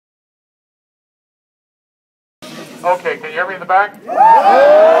Okay, can you hear me in the back?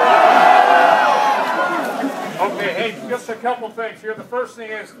 Okay, hey, just a couple things here. The first thing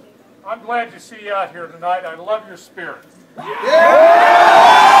is, I'm glad to see you out here tonight. I love your spirit. So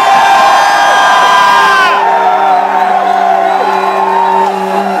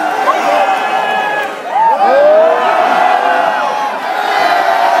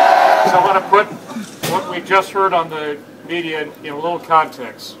I want to put what we just heard on the media in a little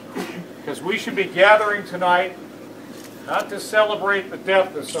context. Because we should be gathering tonight not to celebrate the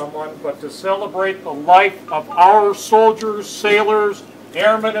death of someone, but to celebrate the life of our soldiers, sailors,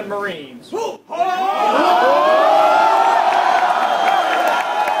 airmen, and Marines. In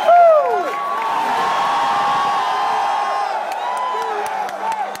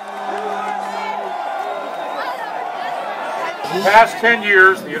the past 10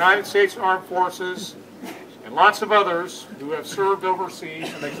 years, the United States Armed Forces and lots of others who have served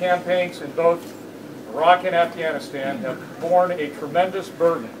overseas in the campaigns in both Iraq and Afghanistan have borne a tremendous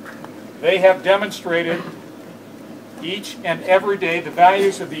burden. They have demonstrated each and every day the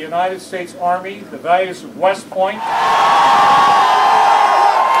values of the United States Army, the values of West Point,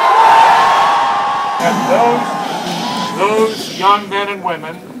 and those young men and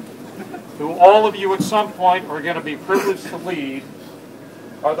women who all of you at some point are going to be privileged to lead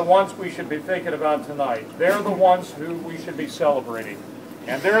are the ones we should be thinking about tonight. They're the ones who we should be celebrating.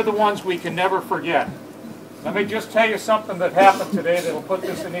 And they're the ones we can never forget. Let me just tell you something that happened today that will put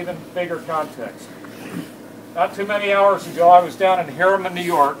this in even bigger context. Not too many hours ago, I was down in Harriman, New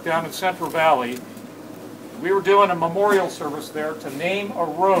York, down in Central Valley. We were doing a memorial service there to name a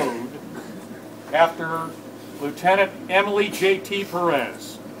road after Lieutenant Emily J.T.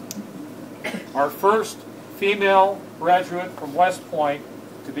 Perez, our first female graduate from West Point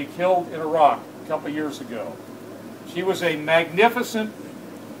to be killed in Iraq a couple years ago. She was a magnificent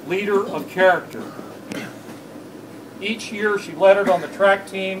leader of character. Each year she led it on the track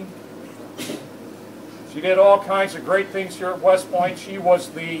team. She did all kinds of great things here at West Point. She was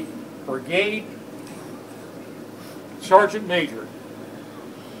the brigade sergeant major.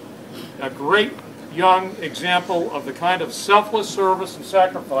 A great young example of the kind of selfless service and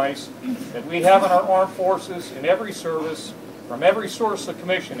sacrifice that we have in our armed forces in every service, from every source of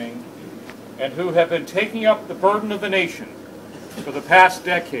commissioning, and who have been taking up the burden of the nation for the past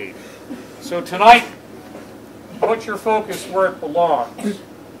decade. So tonight, put your focus where it belongs,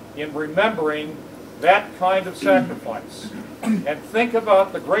 in remembering that kind of sacrifice. And think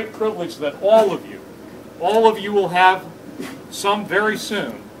about the great privilege that all of you will have, some very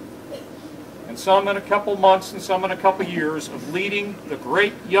soon, and some in a couple months and some in a couple years, of leading the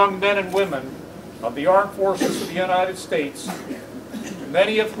great young men and women of the armed forces of the United States,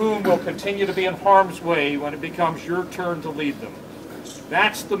 many of whom will continue to be in harm's way when it becomes your turn to lead them.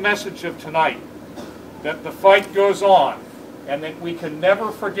 That's the message of tonight, that the fight goes on, and that we can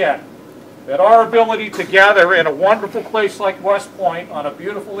never forget that our ability to gather in a wonderful place like West Point on a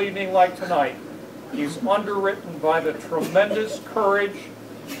beautiful evening like tonight is underwritten by the tremendous courage,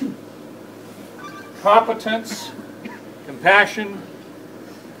 competence, compassion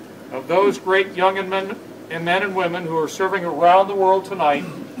of those great young men and women who are serving around the world tonight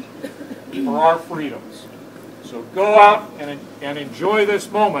for our freedoms. So go out and enjoy this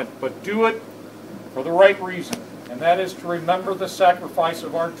moment, but do it for the right reason, and that is to remember the sacrifice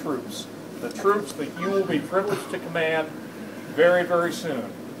of our troops, the troops that you will be privileged to command very, very soon.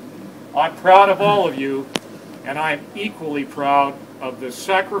 I'm proud of all of you, and I'm equally proud of the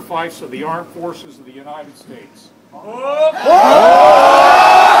sacrifice of the armed forces of the United States.